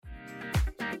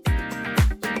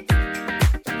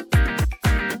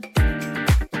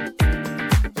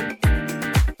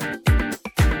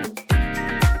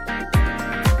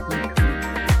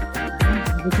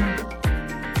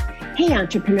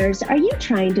entrepreneurs, are you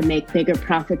trying to make bigger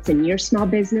profits in your small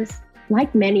business?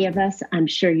 Like many of us, I'm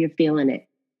sure you're feeling it.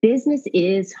 Business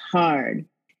is hard.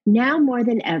 Now more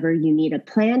than ever, you need a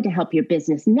plan to help your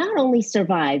business not only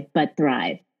survive, but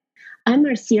thrive. I'm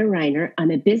Marcia Reiner.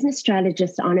 I'm a business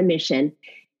strategist on a mission,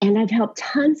 and I've helped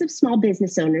tons of small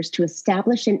business owners to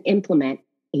establish and implement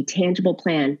a tangible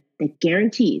plan that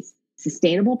guarantees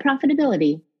sustainable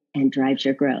profitability and drives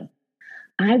your growth.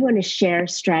 I want to share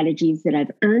strategies that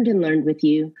I've earned and learned with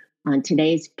you on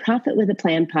today's Profit with a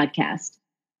Plan podcast.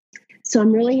 So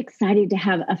I'm really excited to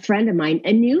have a friend of mine,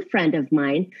 a new friend of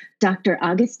mine, Dr.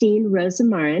 Agustin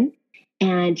Rosamarin,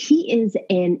 and he is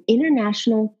an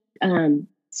international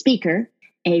speaker,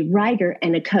 a writer,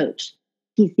 and a coach.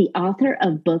 He's the author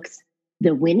of books,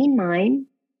 The Winning Mind,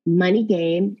 Money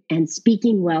Game, and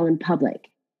Speaking Well in Public.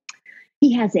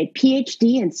 He has a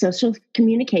PhD in social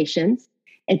communications,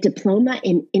 a diploma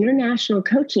in international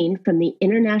coaching from the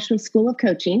International School of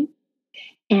Coaching,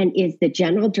 and is the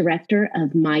general director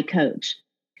of My Coach.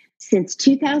 Since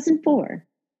 2004,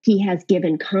 he has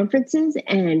given conferences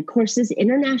and courses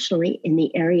internationally in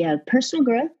the area of personal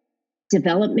growth,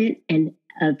 development, and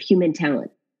of human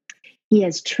talent. He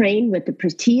has trained with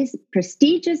the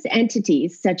prestigious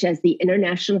entities such as the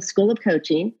International School of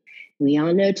Coaching. We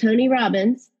all know Tony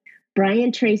Robbins,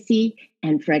 Brian Tracy,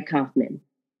 and Fred Kaufman.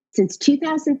 Since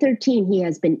 2013, he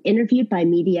has been interviewed by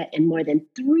media in more than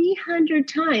 300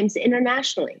 times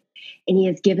internationally, and he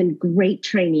has given great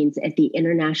trainings at the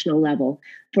international level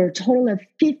for a total of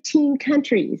 15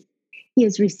 countries. He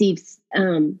has received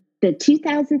the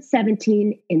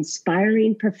 2017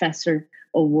 Inspiring Professor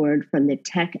Award from the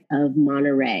Tech of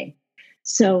Monterey.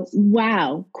 So,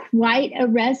 wow, quite a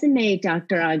resume,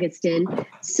 Dr. Agustin.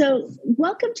 So,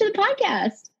 welcome to the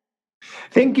podcast.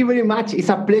 Thank you very much. It's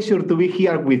a pleasure to be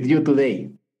here with you today.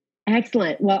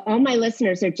 Excellent. Well, all my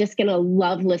listeners are just going to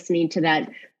love listening to that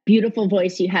beautiful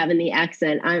voice you have in the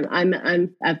accent.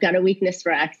 I've got a weakness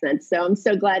for accents, so I'm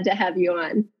so glad to have you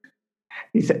on.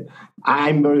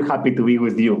 I'm very happy to be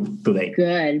with you today.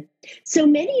 Good. So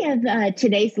many of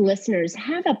today's listeners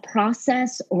have a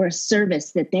process or a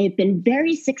service that they've been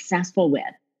very successful with.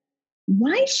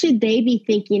 Why should they be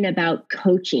thinking about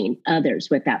coaching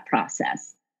others with that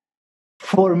process?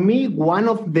 For me, one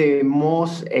of the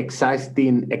most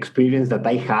exciting experience that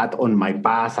I had on my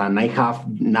past, and I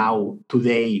have now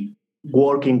today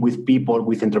working with people,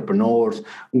 with entrepreneurs,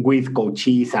 with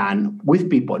coaches, and with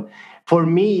people, for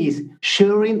me is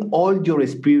sharing all your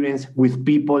experience with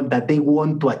people that they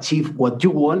want to achieve what you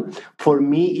want. For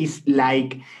me is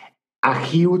like a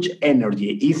huge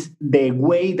energy. It's the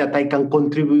way that I can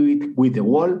contribute with the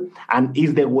world, and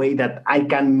is the way that I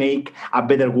can make a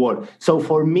better world. So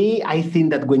for me, I think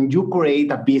that when you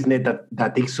create a business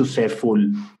that is successful,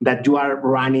 that you are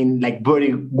running like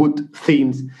very good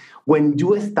things, when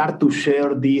you start to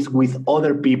share this with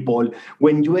other people,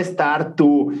 when you start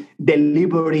to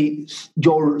deliver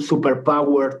your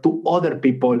superpower to other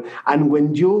people, and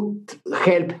when you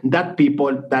help that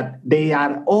people that they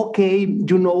are okay,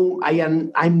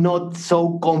 I'm not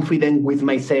so confident with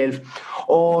myself,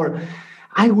 or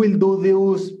I will do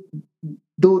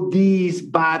this,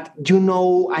 but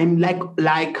I'm like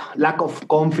lack of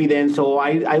confidence, so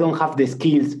I don't have the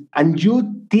skills. And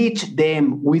you teach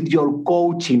them with your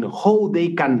coaching how they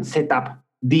can set up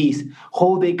this,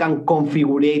 how they can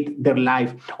configure their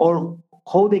life, or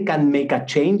how they can make a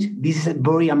change. This is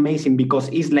very amazing because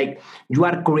it's like you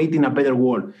are creating a better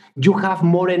world. You have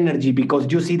more energy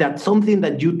because you see that something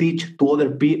that you teach to other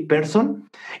person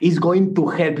is going to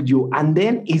help you, and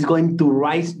then it's going to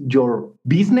rise your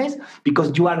business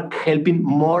because you are helping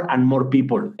more and more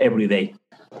people every day.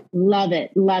 Love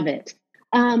it. Love it.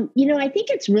 I think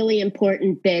it's really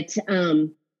important that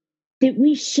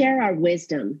we share our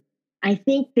wisdom. I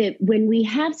think that when we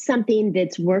have something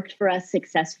that's worked for us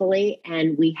successfully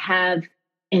and we have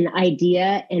an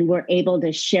idea and we're able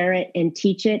to share it and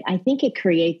teach it, I think it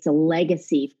creates a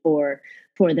legacy for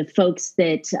the folks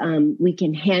that we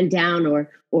can hand down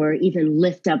or even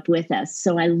lift up with us.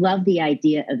 So I love the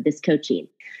idea of this coaching.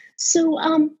 So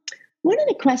one of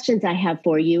the questions I have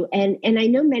for you, and I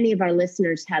know many of our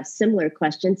listeners have similar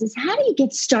questions, is how do you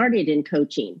get started in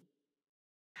coaching?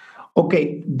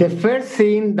 Okay, the first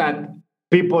thing that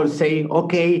people say,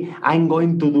 okay, I'm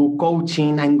going to do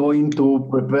coaching, I'm going to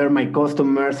prepare my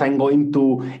customers, I'm going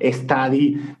to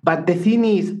study. But the thing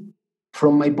is,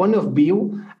 from my point of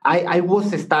view, I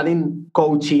was studying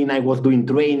coaching, I was doing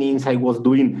trainings, I was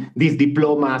doing these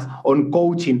diplomas on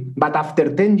coaching. But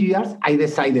after 10 years, I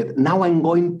decided now I'm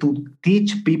going to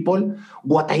teach people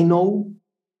what I know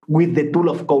with the tool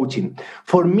of coaching.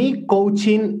 For me,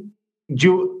 coaching,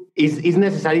 is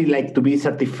necessary like to be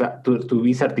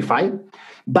certified.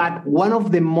 But one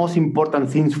of the most important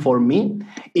things for me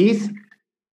is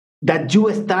that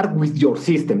you start with your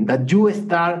system, that you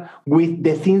start with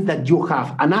the things that you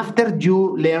have. And after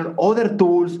you learn other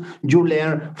tools, you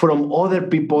learn from other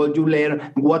people, you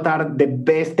learn what are the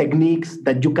best techniques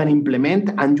that you can implement,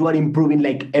 and you are improving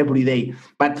like every day.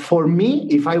 But for me,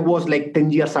 if I was like 10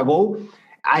 years ago,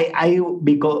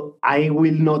 because I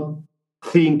will not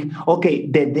think, okay,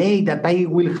 the day that I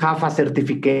will have a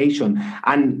certification,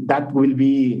 and that will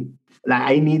be like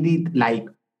I needed like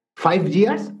 5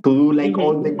 years to do like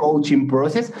all the coaching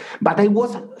process. But I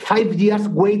was 5 years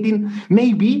waiting.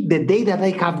 Maybe the day that I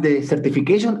have the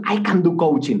certification, I can do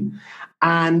coaching.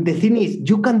 And the thing is,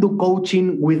 you can do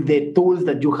coaching with the tools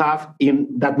that you have in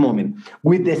that moment,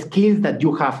 with the skills that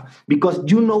you have, because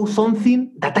you know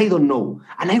something that I don't know.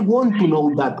 And I want to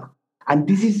know that. And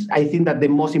this is, I think, that the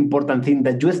most important thing,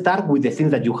 that you start with the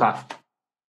things that you have.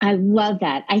 I love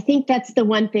that. I think that's the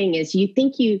one thing is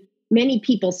many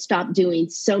people stop doing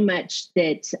so much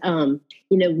that,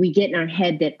 we get in our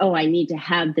head that, oh, I need to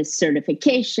have this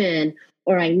certification,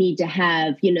 or I need to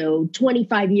have,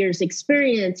 25 years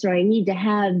experience, or I need to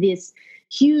have this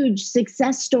huge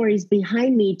success stories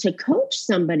behind me to coach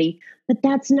somebody. But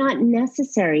that's not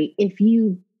necessary. If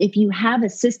you have a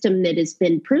system that has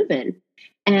been proven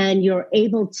and you're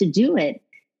able to do it,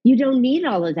 you don't need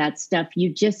all of that stuff.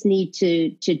 You just need to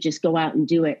just go out and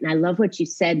do it. And I love what you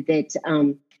said that,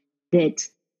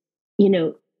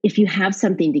 if you have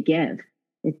something to give,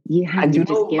 you have and to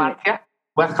just give Marcia, it.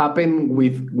 What happened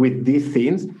with these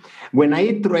things? When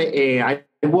I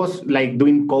was like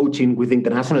doing coaching with the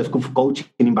International School of Coaching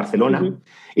in Barcelona,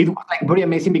 it was like very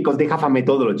amazing because they have a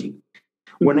methodology.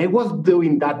 When I was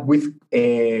doing that with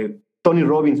Tony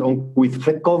Robbins or with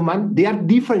Fred Kaufman, they are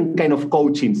different kind of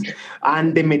coachings,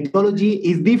 and the methodology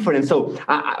is different. So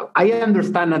I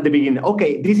understand at the beginning,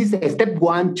 okay, this is step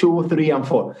 1, 2, 3, and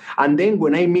 4. And then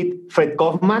when I meet Fred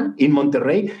Kaufman in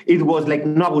Monterrey, it was like,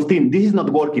 no, Agustin, this is not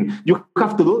working. You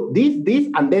have to do this,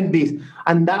 and then this.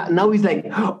 And that now it's like,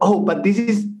 oh, but this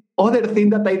is other thing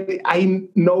that I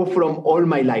know from all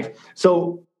my life.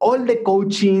 So all the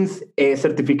coachings,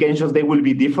 certifications, they will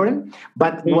be different.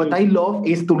 But what I love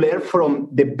is to learn from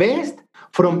the best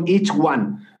from each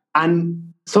one.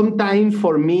 And sometimes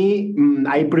for me,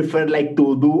 I prefer like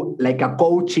to do like a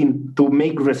coaching to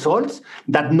make results,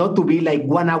 that not to be like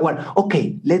 1 hour.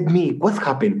 Okay, what's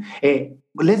happened?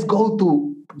 Let's go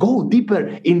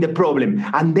deeper in the problem,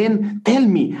 and then tell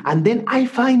me, and then I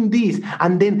find this,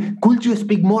 and then could you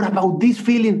speak more about this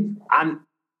feeling?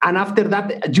 And after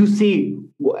that, you see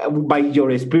by your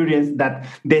experience that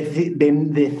the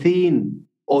thing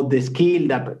or the skill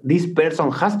that this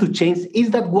person has to change is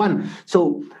that one.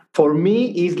 So for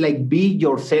me, it's like be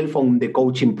yourself on the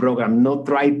coaching program, not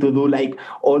try to do like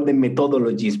all the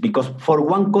methodologies, because for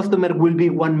one customer will be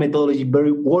one methodology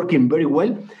working very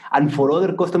well, and for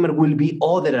other customer will be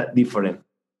other different.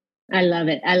 I love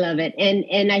it.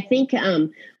 And I think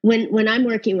when I'm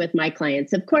working with my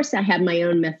clients, of course, I have my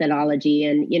own methodology,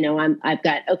 and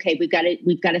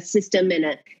we've got a system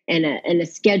and a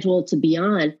schedule to be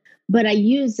on. But I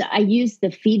use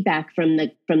the feedback from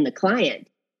the client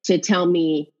to tell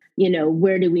me,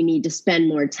 where do we need to spend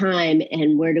more time,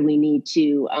 and where do we need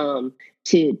to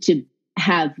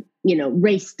have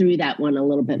race through that one a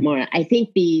little bit more. I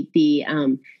think the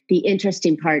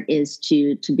interesting part is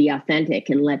to be authentic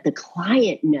and let the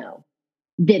client know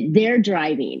that they're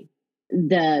driving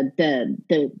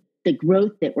the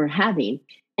growth that we're having.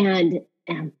 And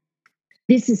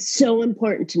this is so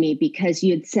important to me, because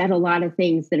you had said a lot of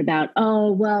things that about,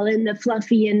 oh, well, in the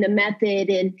fluffy and the method,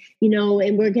 and,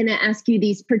 and we're going to ask you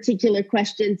these particular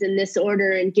questions in this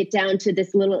order and get down to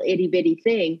this little itty bitty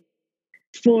thing.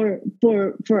 For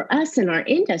us in our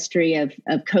industry of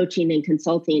coaching and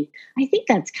consulting, I think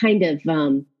that's kind of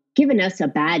given us a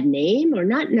bad name, or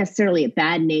not necessarily a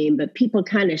bad name, but people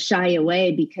kind of shy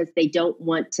away because they don't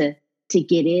want to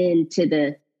get into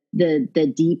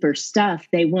the deeper stuff.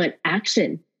 They want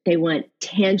action. They want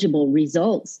tangible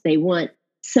results. They want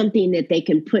something that they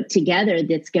can put together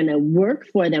that's going to work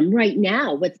for them right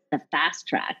now. What's the fast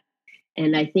track?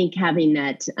 And I think having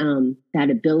that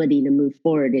ability to move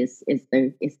forward is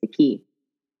the key.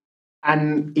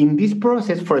 And in this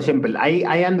process, for example,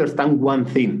 I understand one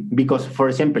thing, because, for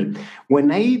example,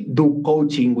 when I do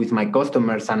coaching with my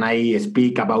customers and I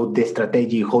speak about the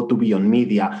strategy, how to be on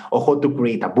media, or how to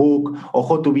create a book, or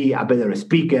how to be a better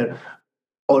speaker,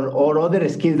 or other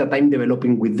skills that I'm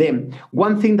developing with them,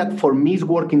 one thing that for me is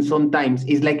working sometimes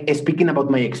is like speaking about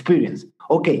my experience.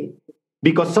 Okay,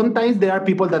 because sometimes there are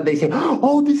people that they say,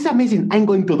 oh, this is amazing, I'm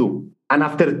going to do. And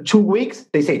after 2 weeks,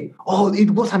 they say, "Oh,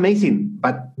 it was amazing.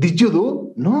 But did you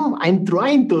do?" "No, I'm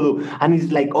trying to do." And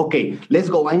it's like, okay, let's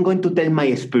go. I'm going to tell my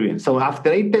experience. So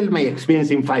after I tell my experience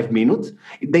in 5 minutes,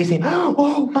 they say,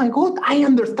 "Oh my God, I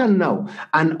understand now."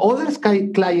 And other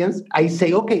clients, I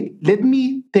say, okay, let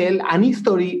me tell an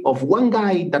history of one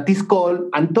guy that is called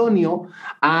Antonio,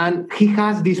 and he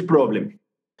has this problem.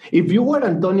 If you were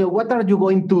Antonio, what are you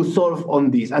going to solve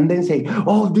on this? And then say,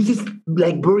 "Oh, this is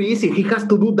like very easy. He has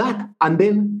to do that." And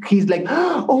then he's like,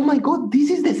 "Oh my God,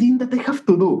 this is the thing that I have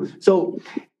to do." So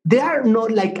there are not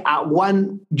like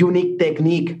one unique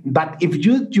technique, but if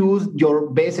you use your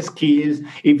best skills,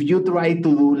 if you try to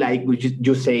do like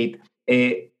you said,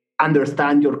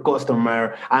 understand your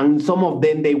customer, and some of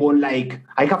them they won't like.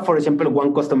 I have, for example,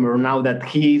 one customer now that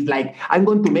he's like, "I'm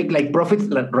going to make like profits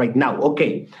right now."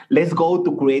 Okay, let's go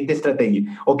to create the strategy.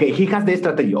 Okay, he has the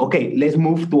strategy. Okay, let's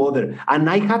move to other. And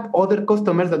I had other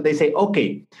customers that they say, "Okay,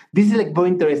 this is like very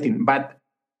interesting, but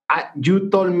you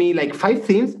told me like 5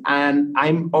 things and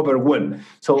I'm overwhelmed,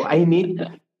 so I need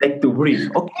like to breathe."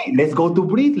 Okay, let's go to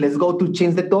breathe. Let's go to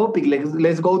change the topic.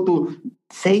 Let's go to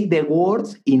say the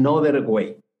words in other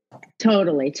way.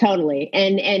 Totally.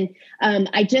 And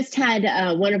I just had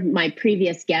one of my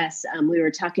previous guests. We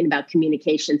were talking about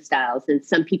communication styles, and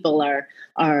some people are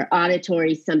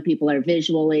auditory, some people are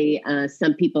visually,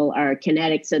 some people are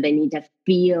kinetic, so they need to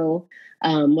feel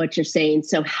what you're saying.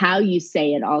 So how you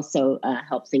say it also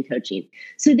helps in coaching.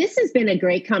 So this has been a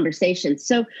great conversation.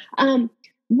 So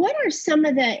what are some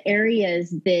of the areas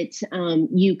that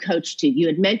you coach to? You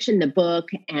had mentioned the book,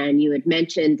 and you had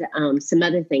mentioned some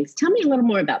other things. Tell me a little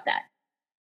more about that.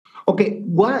 Okay,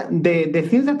 what the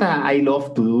things that I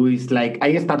love to do is like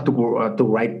I start to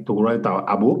write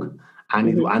a book, and,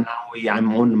 and now I'm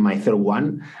on my third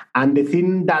one. And the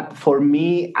thing that for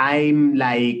me, I'm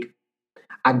like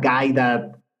a guy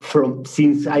that from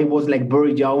since I was like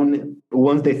very young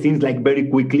wants the things like very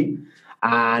quickly.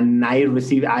 And I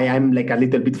am like a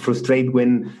little bit frustrated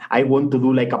when I want to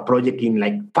do like a project in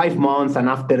like 5 months, and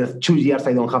after 2 years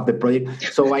I don't have the project.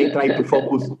 So I try to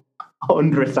focus on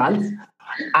results.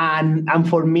 And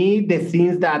for me, the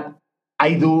things that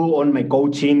I do on my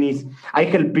coaching is I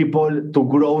help people to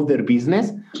grow their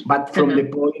business, but from the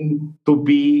point to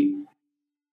be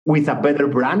with a better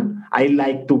brand. I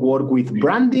like to work with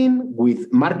branding,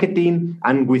 with marketing,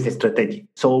 and with strategy,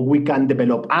 so we can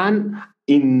develop. And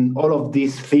in all of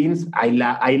these things, I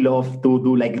love to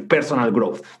do like personal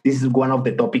growth. This is one of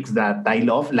the topics that I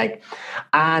love. Like,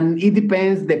 and it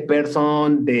depends the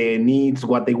person, the needs,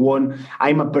 what they want.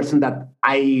 I'm a person that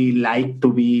I like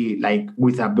to be like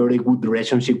with a very good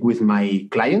relationship with my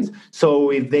clients.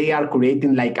 So if they are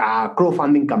creating like a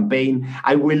crowdfunding campaign,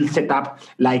 I will set up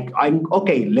like, I'm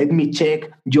okay, let me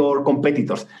check your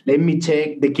competitors. Let me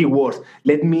check the keywords.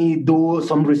 Let me do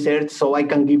some research so I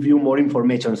can give you more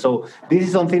information. So this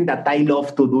is something that I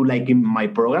love to do like in my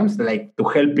programs, like to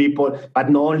help people, but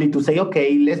not only to say,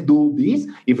 okay, let's do this.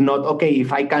 If not, okay,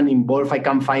 if I can involve, I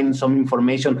can find some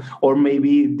information, or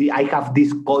maybe I have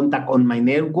this contact on my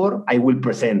network, I will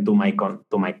present to my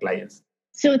clients.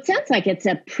 So it sounds like it's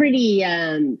a pretty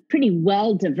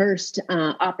well diverse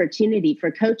opportunity for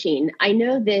coaching. I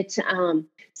know that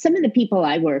some of the people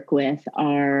I work with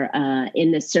are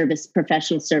in the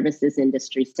professional services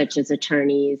industry, such as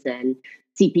attorneys and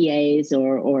CPAs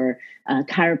or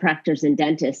chiropractors and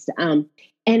dentists.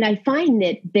 And I find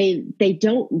that they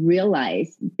don't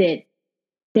realize that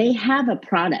they have a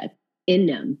product in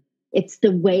them. It's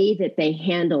the way that they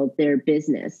handle their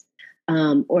business,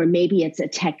 or maybe it's a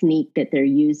technique that they're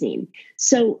using.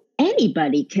 So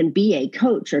anybody can be a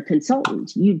coach or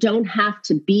consultant. You don't have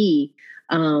to be,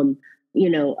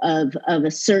 of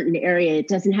a certain area. It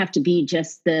doesn't have to be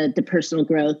just the personal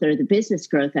growth or the business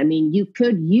growth. I mean, you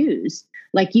could use,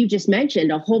 like you just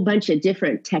mentioned, a whole bunch of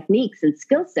different techniques and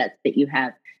skill sets that you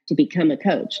have to become a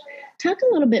coach. Talk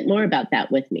a little bit more about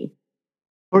that with me.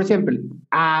 For example,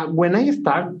 when I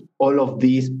start all of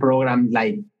these programs,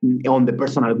 like on the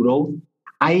personal growth,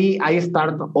 I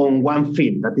start on one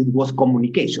field that it was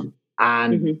communication.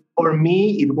 And for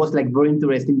me, it was like very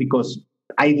interesting because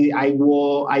I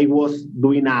was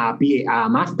doing a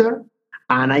master,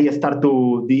 and I start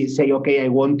to say, okay, I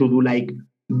want to do like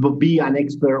be an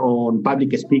expert on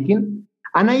public speaking.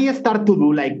 And I start to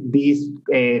do like these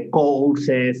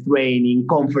courses, training,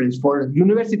 conference for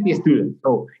university students.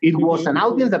 So it was an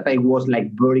audience that I was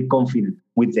like very confident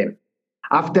with them.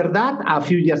 After that, a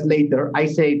few years later, I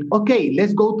said, okay,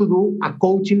 let's go to do a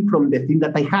coaching from the thing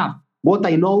that I have. What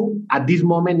I know at this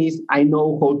moment is I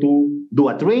know how to do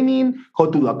a training, how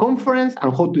to do a conference,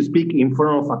 and how to speak in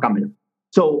front of a camera.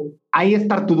 So I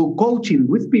start to do coaching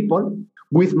with people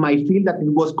with my field that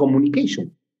it was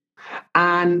communication.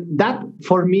 And that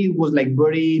for me was like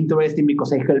very interesting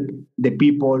because I helped the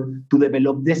people to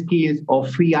develop the skills of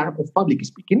fear of public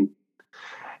speaking.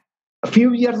 A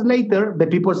few years later, the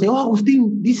people say, "Oh,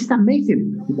 Agustin, this is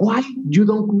amazing. Why you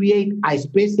don't create a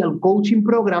special coaching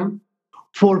program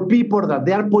for people that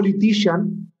they are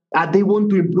politicians and they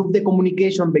want to improve the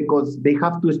communication because they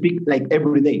have to speak like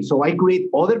every day?" So I create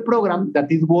other program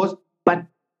that it was, but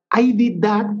I did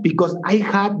that because I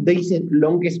had this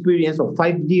long experience of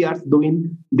 5 years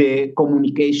doing the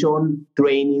communication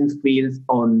trainings fields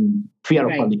on fear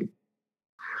of public.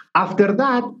 After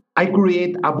that, I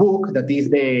create a book that is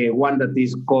the one that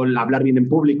is called Hablar Bien en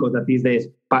Público, that is the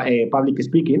public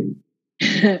speaking.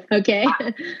 Okay.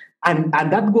 And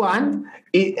that one,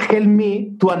 it helped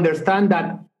me to understand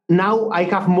that now I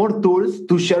have more tools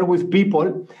to share with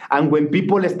people. And when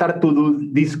people start to do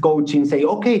this coaching, say,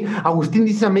 "Okay, Agustin,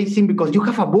 this is amazing because you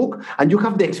have a book and you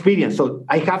have the experience." So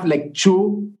I have like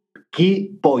 2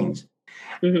 key points.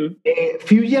 Mm-hmm. A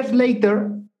few years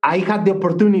later, I had the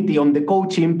opportunity on the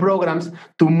coaching programs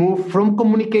to move from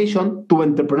communication to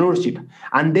entrepreneurship.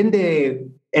 And then the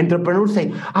entrepreneurs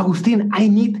say, "Agustin, I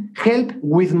need help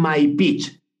with my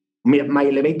pitch, my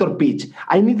elevator pitch.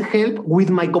 I need help with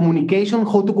my communication,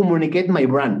 how to communicate my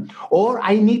brand. Or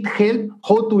I need help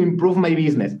how to improve my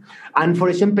business." And for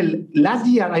example, last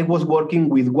year I was working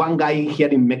with one guy here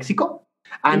in Mexico,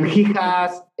 and he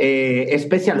has a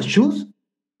special shoes,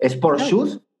 sports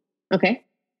shoes. Okay.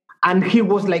 And he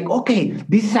was like, "Okay,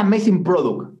 this is an amazing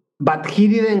product." But he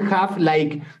didn't have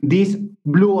like this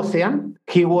blue ocean.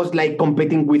 He was like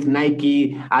competing with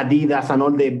Nike, Adidas, and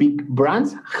all the big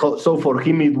brands. So for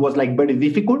him, it was like very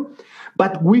difficult.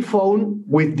 But we found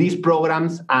with these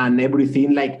programs and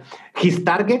everything, like his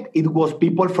target, it was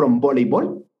people from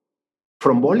volleyball,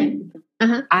 from volley.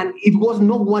 Uh-huh. And it was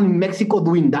no one in Mexico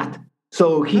doing that.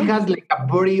 So he has like a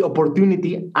very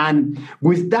opportunity. And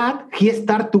with that, he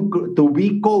started to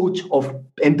be coach of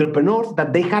entrepreneurs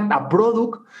that they had a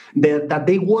product that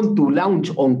they want to launch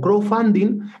on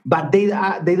crowdfunding, but they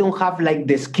don't have like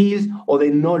the skills or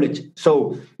the knowledge.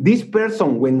 So this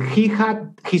person, when he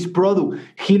had his product,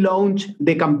 he launched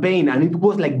the campaign and it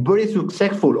was like very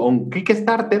successful on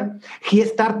Kickstarter. He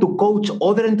started to coach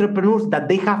other entrepreneurs that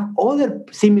they have other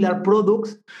similar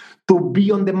products to be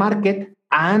on the market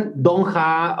and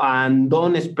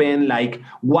don't spend like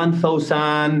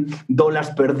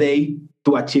 $1,000 per day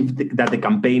to achieve that the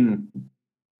campaign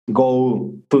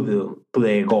go to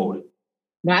the goal.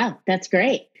 Wow, that's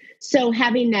great. So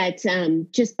having that,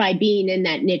 just by being in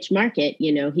that niche market,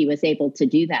 he was able to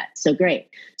do that. So great.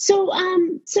 So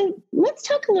let's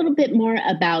talk a little bit more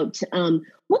about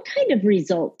what kind of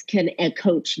results can a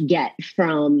coach get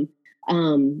from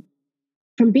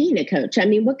being a coach. I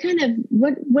mean, what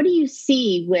do you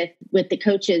see with the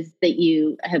coaches that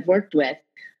you have worked with?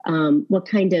 What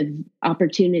kind of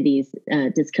opportunities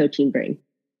does coaching bring?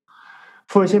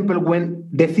 For example, when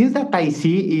the things that I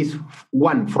see is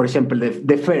one, for example,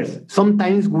 the first,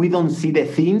 sometimes we don't see the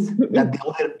things that the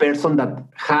other person that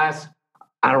has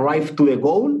arrived to the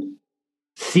goal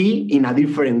see in a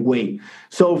different way.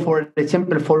 So, for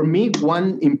example, for me,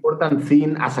 one important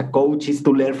thing as a coach is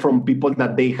to learn from people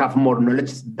that they have more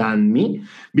knowledge than me,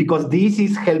 because this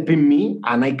is helping me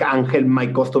and I can help my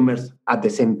customers at the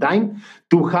same time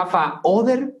to have a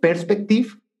other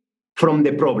perspective from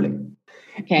the problem.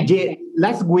 Okay. Yeah,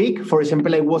 last week, for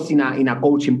example, I was in a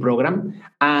coaching program,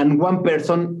 and one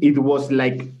person, it was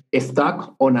like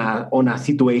stuck on a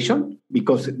situation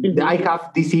because I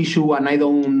have this issue and I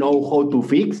don't know how to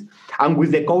fix. And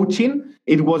with the coaching,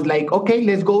 it was like, okay,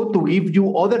 let's go to give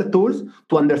you other tools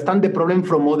to understand the problem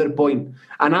from other point.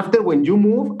 And after, when you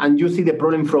move and you see the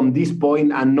problem from this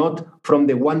point and not from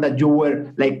the one that you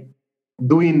were like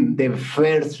doing the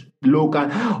first look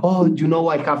and,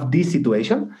 I have this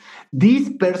situation. This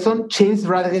person changed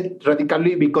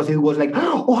radically because it was like,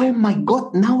 oh my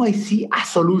God, now I see a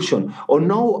solution. Or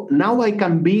now I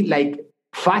can be like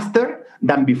faster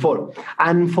than before.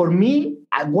 And for me,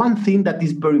 one thing that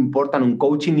is very important on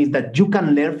coaching is that you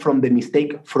can learn from the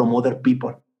mistake from other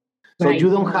people. So you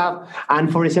don't have,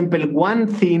 and for example, one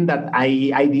thing that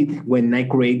I did when I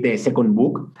create the second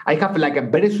book, I have like a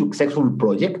very successful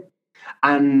project.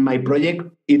 And my project,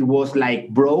 it was like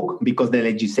broke because the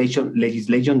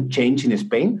legislation changed in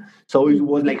Spain. So it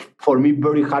was like for me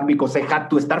very hard because I had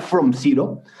to start from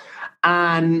zero.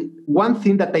 And one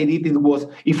thing that I did, it was,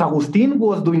 if Agustin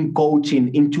was doing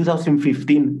coaching in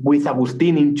 2015 with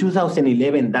Agustin in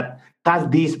 2011 that has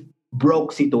this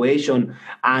broke situation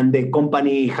and the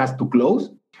company has to close,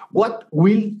 what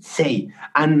will say?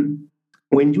 And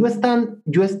when you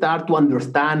start to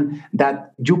understand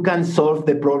that you can solve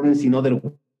the problems in other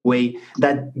way,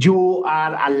 that you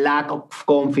are a lack of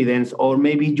confidence, or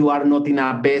maybe you are not in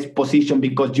a best position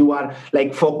because you are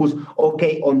like focused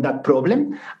on that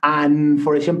problem. And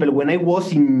for example, when I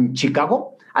was in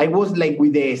Chicago, I was like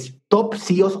with the top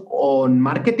CEOs on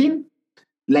marketing,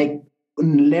 like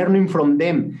learning from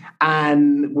them.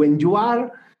 And when you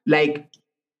are like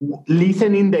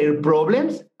listening their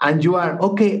problems, and you are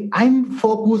I'm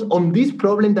focused on this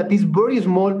problem that is very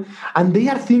small, and they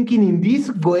are thinking in this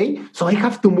way, so I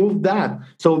have to move that.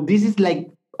 So this is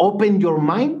like open your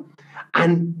mind,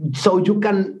 and so you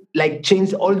can like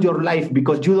change all your life,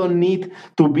 because you don't need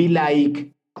to be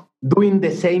like doing the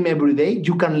same every day.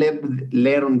 You can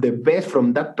learn the best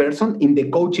from that person in the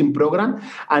coaching program,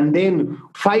 and then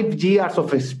 5 years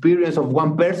of experience of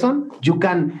one person, you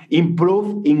can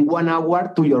improve in 1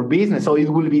 hour to your business. So it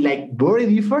will be like very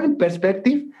different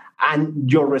perspective,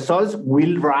 and your results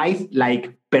will rise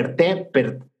like per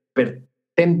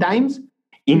 10 times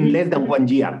in less than 1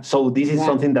 year. So this is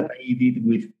something that I did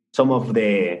with some of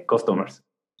the customers.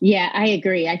 Yeah, I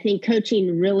agree. I think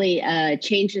coaching really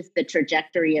changes the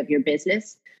trajectory of your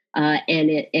business, and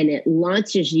it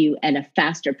launches you at a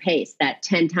faster pace, that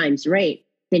 10 times rate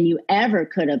than you ever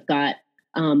could have got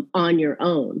on your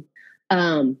own.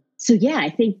 So yeah,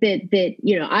 I think that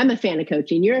I'm a fan of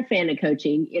coaching. You're a fan of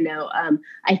coaching.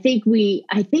 I think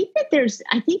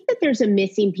that there's a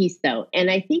missing piece though,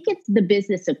 and I think it's the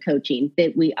business of coaching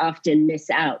that we often miss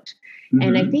out. Mm-hmm.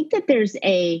 And I think that there's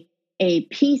a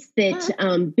piece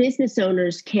that business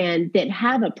owners that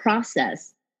have a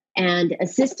process and a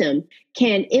system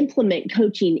can implement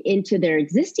coaching into their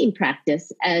existing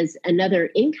practice as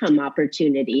another income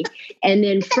opportunity. And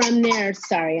then from there,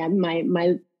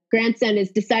 my grandson has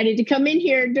decided to come in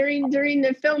here during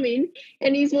the filming,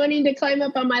 and he's wanting to climb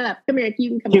up on my lap. Come here,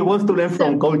 you can come. He wants to learn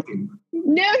from coaching.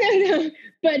 No.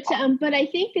 But I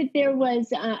think that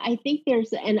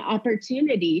there's an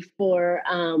opportunity for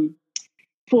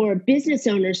business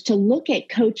owners to look at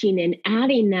coaching and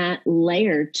adding that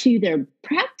layer to their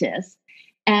practice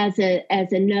as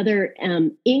another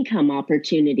income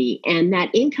opportunity. And that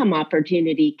income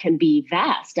opportunity can be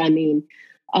vast. I mean,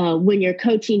 when you're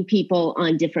coaching people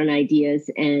on different ideas,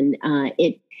 and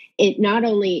it not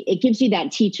only, it gives you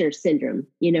that teacher syndrome,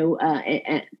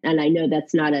 and I know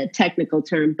that's not a technical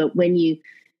term, but when you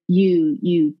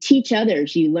teach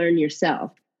others, you learn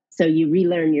yourself. So you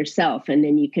relearn yourself, and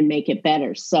then you can make it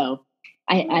better. So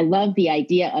I love the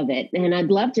idea of it. And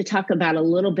I'd love to talk about a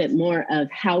little bit more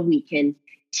of how we can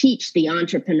teach the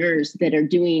entrepreneurs that are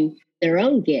doing their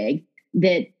own gig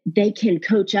that they can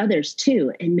coach others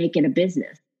too and make it a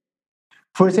business.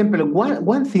 For example,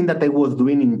 one thing that I was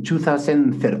doing in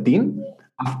 2013,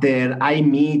 after I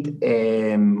meet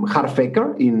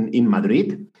Harfaker in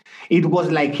Madrid, it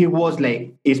was like he was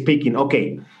like speaking,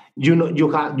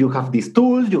 you have these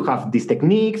tools, you have these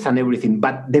techniques and everything,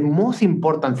 but the most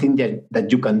important thing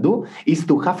that you can do is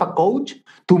to have a coach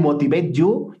to motivate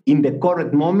you in the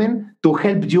correct moment, to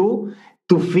help you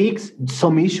to fix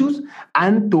some issues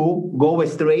and to go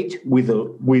straight with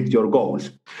your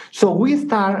goals. So we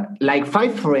start like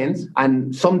 5 friends,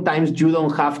 and sometimes you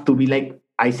don't have to be like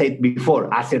I said before,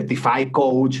 a certified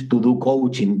coach to do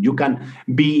coaching. You can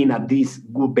be in this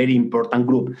very important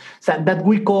group. So that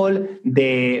we call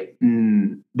the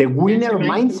Winner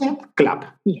Mindset Club.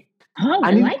 Yeah. Oh,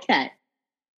 I like that.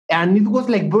 And it was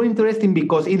like very interesting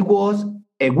because it was,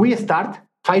 we start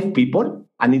 5 people,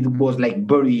 and it was like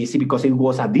very easy because it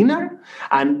was a dinner,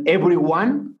 and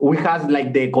everyone, we has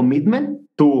like the commitment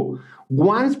to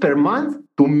once per month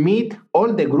to meet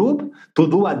all the group, to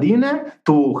do a dinner,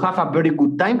 to have a very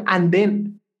good time, and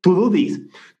then to do this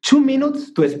 2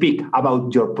 minutes to speak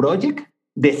about your project,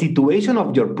 the situation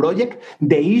of your project,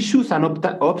 the issues and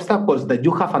obstacles that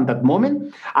you have at that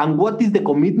moment, and what is the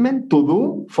commitment to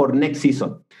do for next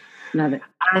season. Love it.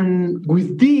 And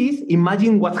with this,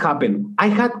 imagine what happened. I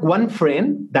had one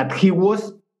friend that he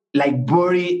was like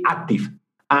very active,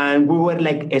 and we were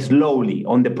like slowly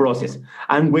on the process.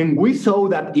 And when we saw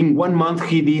that in 1 month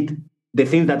he did the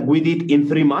things that we did in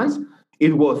 3 months,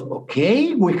 it was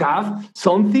okay, we have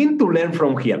something to learn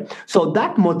from here. So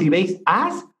that motivates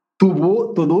us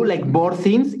to do like more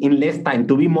things in less time,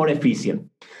 to be more efficient.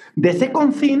 The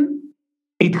second thing,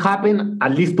 it happened,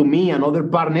 at least to me and other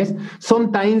partners,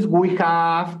 sometimes we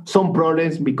have some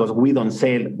problems because we don't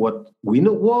sell what we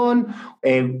want.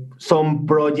 Some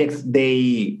projects,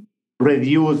 they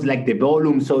reduce like the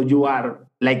volume, so you are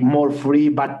like more free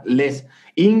but less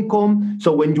income.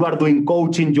 So when you are doing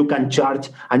coaching, you can charge,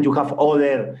 and you have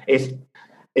other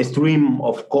a stream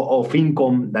of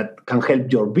income that can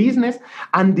help your business.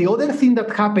 And the other thing that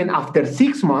happened after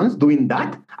 6 months doing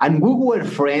that, and we were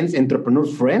friends,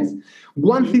 entrepreneurs friends,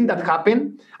 one thing that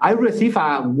happened, I received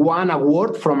one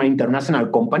award from an international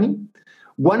company.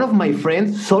 One of my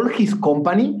friends sold his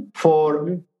company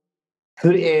for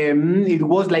it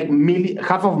was like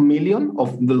 $500,000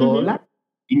 of the dollar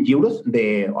in euros,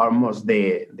 the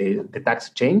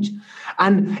tax change,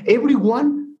 and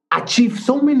everyone achieved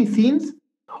so many things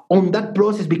on that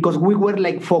process because we were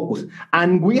like focused,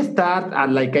 and we start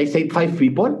at, like I said, 5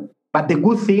 people. But the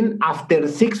good thing, after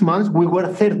 6 months, we were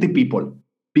 30 people.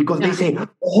 Because they say,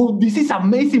 oh, this is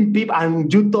amazing, people.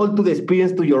 And you told to the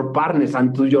experience to your partners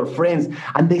and to your friends.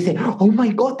 And they say, oh my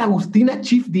God, Agustin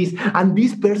achieved this. And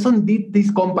this person did this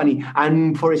company.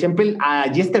 And for example,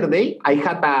 yesterday, I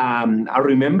had a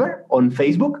remember on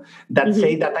Facebook that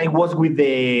said that I was with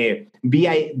the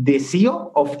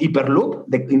CEO of Hyperloop,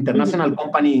 the international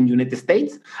company in United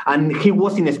States. And he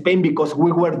was in Spain because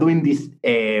we were doing this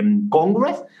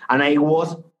Congress. And I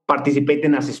was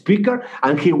participating as a speaker,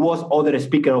 and he was other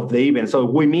speaker of the event. So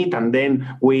we meet and then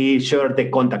we share the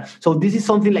contact. So this is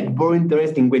something like very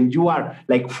interesting when you are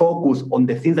like focused on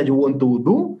the things that you want to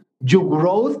do, you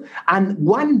grow. And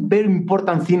one very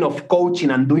important thing of coaching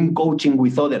and doing coaching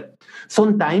with others,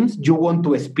 sometimes you want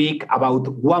to speak about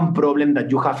one problem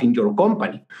that you have in your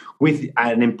company with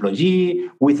an employee,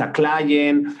 with a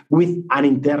client, with an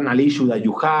internal issue that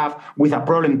you have, with a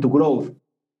problem to grow.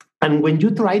 And when you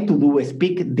try to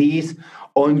speak this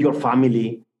on your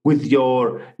family, with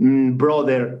your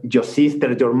brother, your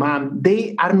sister, your mom,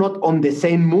 they are not on the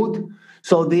same mood.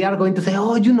 So they are going to say,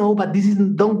 oh, but this is,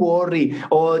 don't worry.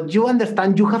 Or you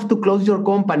understand, you have to close your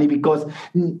company because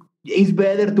it's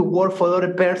better to work for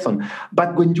other person.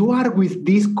 But when you are with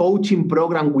this coaching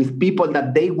program with people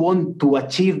that they want to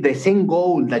achieve the same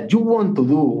goal that you want to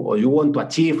do, or you want to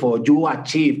achieve, or you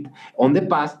achieved on the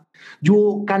past,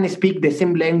 you can speak the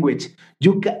same language.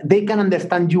 They can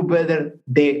understand you better,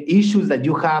 the issues that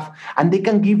you have, and they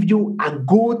can give you a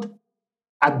good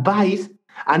advice.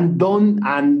 And don't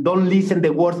listen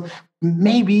the words.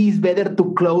 Maybe it's better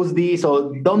to close this,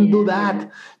 or don't do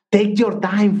that. Take your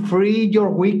time, free your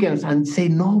weekends, and say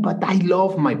no. But I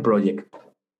love my project.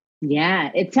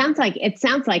 Yeah, it sounds like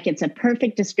it's a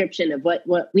perfect description of what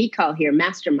we call here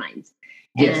masterminds.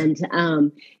 Yes.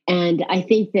 And I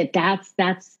think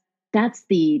that's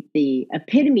the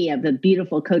epitome of a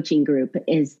beautiful coaching group,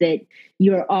 is that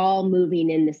you're all moving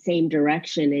in the same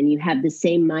direction and you have the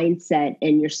same mindset,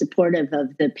 and you're supportive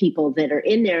of the people that are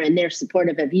in there, and they're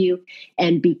supportive of you.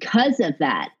 And because of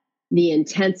that, the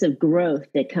intensive growth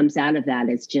that comes out of that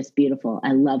is just beautiful.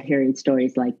 I love hearing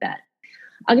stories like that.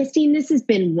 Augustine, this has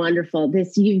been wonderful.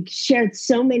 You've shared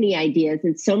so many ideas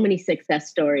and so many success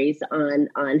stories on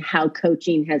how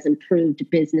coaching has improved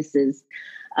businesses.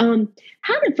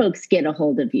 How do folks get a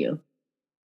hold of you?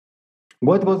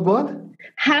 What?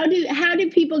 How do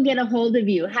people get a hold of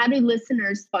you? How do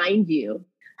listeners find you?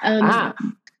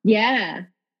 Yeah.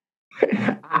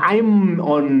 I'm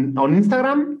on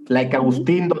Instagram, like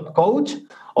Agustin.coach,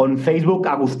 on Facebook,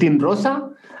 Agustin Rosa,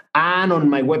 and on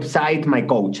my website, my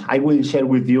coach. I will share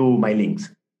with you my links.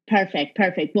 Perfect.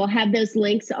 We'll have those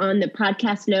links on the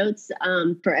podcast notes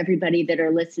for everybody that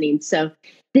are listening. So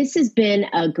this has been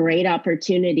a great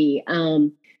opportunity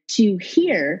to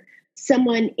hear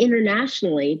someone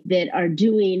internationally that are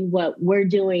doing what we're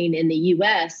doing in the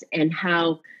U.S. and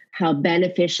how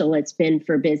beneficial it's been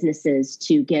for businesses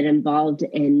to get involved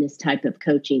in this type of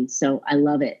coaching. So I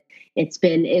love it. It's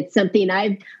something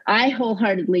I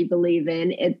wholeheartedly believe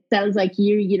in. It sounds like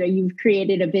you've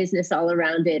created a business all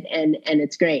around it, and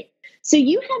it's great. So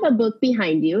you have a book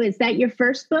behind you. Is that your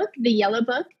first book, the yellow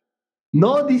book?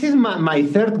 No, this is my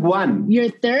third one. Your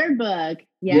third book.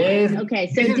 Yeah. Yes. Okay.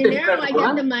 So dinero, I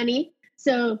got the money.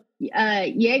 So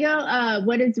Juego,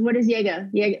 what is Juego?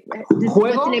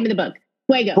 What's the name of the book?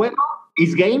 Juego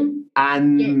is game,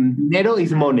 and dinero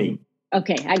is money.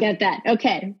 Okay, I got that.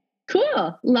 Okay.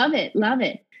 Cool. Love it.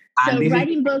 So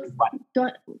writing books.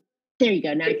 There you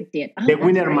go. Now I can see it. The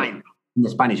Winner Mind in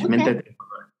Spanish. Okay.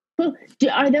 Cool.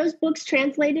 Are those books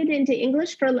translated into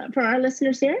English for our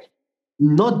listeners here?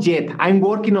 Not yet. I'm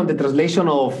working on the translation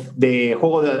of the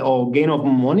Juego or Game of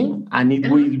Money, and it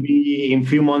will be in a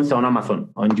few months on Amazon,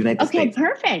 on United States.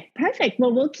 Okay, perfect.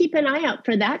 Well, we'll keep an eye out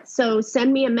for that. So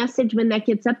send me a message when that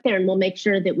gets up there, and we'll make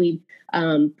sure that we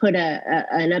put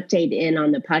an update in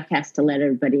on the podcast to let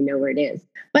everybody know where it is.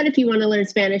 But if you want to learn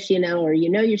Spanish, or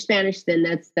you're Spanish, then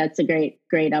that's a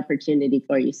great opportunity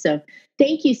for you. So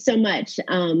thank you so much.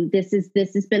 This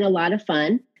has been a lot of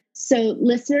fun. So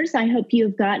listeners, I hope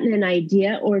you've gotten an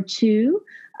idea or two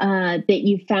that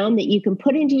you found that you can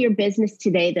put into your business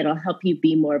today that'll help you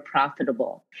be more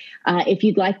profitable. If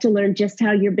you'd like to learn just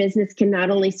how your business can not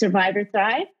only survive or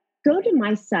thrive, go to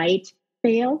my site,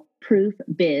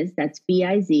 failproofbiz, that's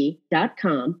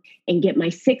biz.com, and get my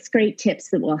 6 great tips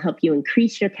that will help you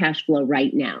increase your cash flow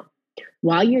right now.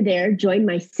 While you're there, join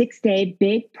my 6-day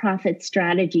big profit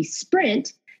strategy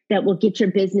sprint that will get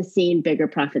your business seeing bigger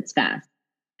profits fast.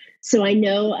 So I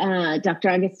know Dr.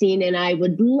 Agustin and I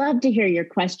would love to hear your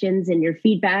questions and your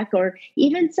feedback, or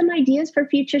even some ideas for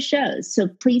future shows. So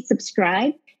please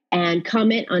subscribe and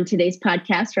comment on today's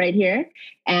podcast right here.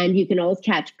 And you can always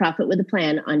catch Profit with a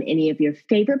Plan on any of your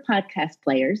favorite podcast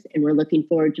players. And we're looking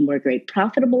forward to more great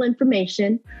profitable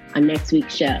information on next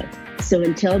week's show. So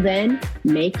until then,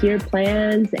 make your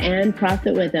plans and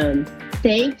profit with them.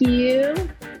 Thank you.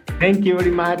 Thank you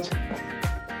very much.